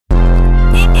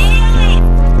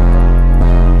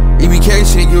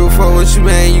what you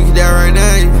man, you can die right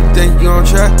now if you think you gon'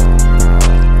 try.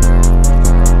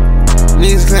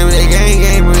 Niggas claiming they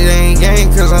gang, but they ain't gang,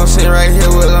 cause I'm sitting right here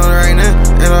with on right now.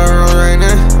 And I'm rolling right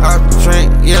now. I drink,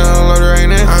 yeah, I'm loaded right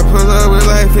now. I pull up with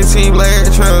like 15 black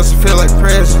trails, feel like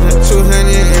president.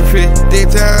 250,000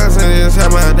 is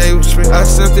how my day was spent. I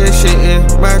stuffed that shit in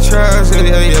my trials and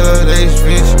yeah, days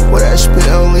finished. What I spent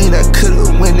on lean, I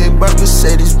could've went and bought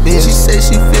Mercedes Benz. She say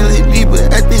she feelin' me, but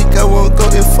I think I won't go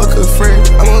and fuck her friend.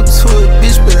 I'm on tour,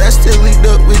 bitch, but I still linked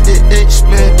up with the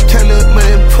X-Man. Count up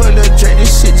money and put up, drink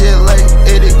this shit just like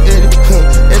Eddie.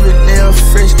 Every day I'm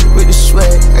fresh with the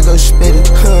swag, I go spend it.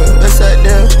 Upside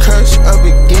down, crush up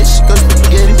against, go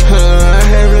spaghetti. I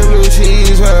having blue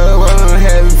cheese, while I'm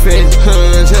having fat.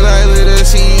 Till I little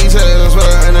seeds, that's why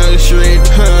I know the shred.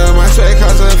 My track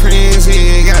cost a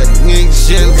frenzy, got niggas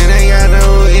jealous. And I got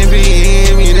no envy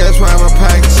in me, that's why my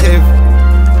pockets heavy.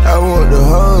 I want the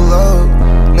whole load,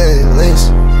 nothing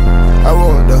less. I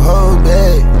want the whole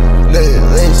bag, nothing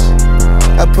less.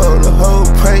 I pull the whole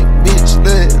pint, bitch,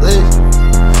 nothing less.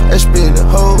 I spend the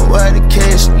whole wad of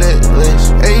cash, nothing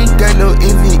less. I ain't got no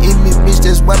envy in me, bitch,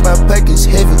 that's why my pocket's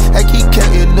heavy. I keep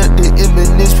counting up the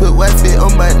M&M's, put Wi-Fi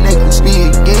on my necklace. Me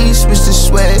and gang, switch the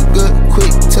swag up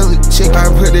quick, tell the chick. I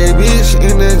put that bitch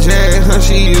in the jag,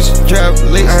 she used to drop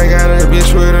late. I got a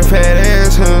bitch with a fat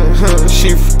ass,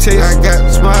 she for taste. I got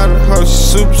smarter, hoe,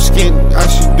 super skinny, all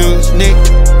she do is nick.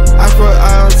 I put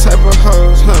all type of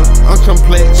hoes, I'm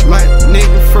complex, like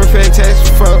nigga from Fantastic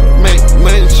Four, make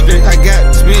money straight. I got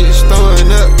this bitch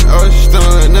throwing up, oh she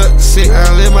throwing up sick. I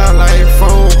live my life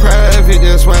on private,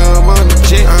 that's why I'm on the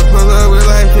jet. I pull up with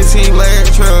like 15 black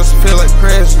trails, feel like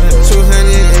president.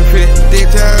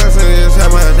 250,000 is how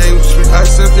my day was spent. I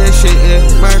stuffed that shit in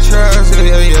my trials, and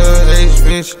yeah, days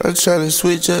finished. I'm tryna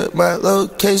switch up my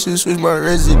location, switch my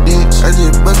residence. I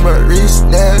just bust my wrist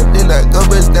now, then I go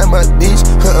bust down my bitch.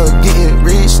 Getting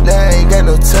rich now, I ain't got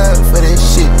no time for that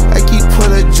shit. I keep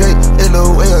pulling drink in the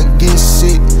way I'm getting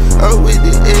sick. I'm with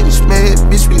the X-Man,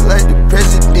 bitch, we like the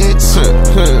presidents.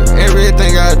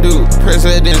 Everything I do,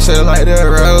 presidential like the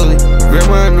rollie.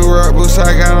 Grab my new rock boots,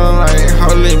 I got on like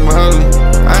holy moly.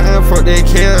 I done fuck that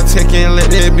caretaker and let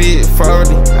that bitch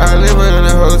 40. I live in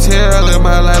a hotel, I live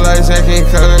my life like Zack and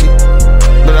Cody.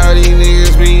 But all these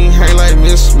niggas be hang like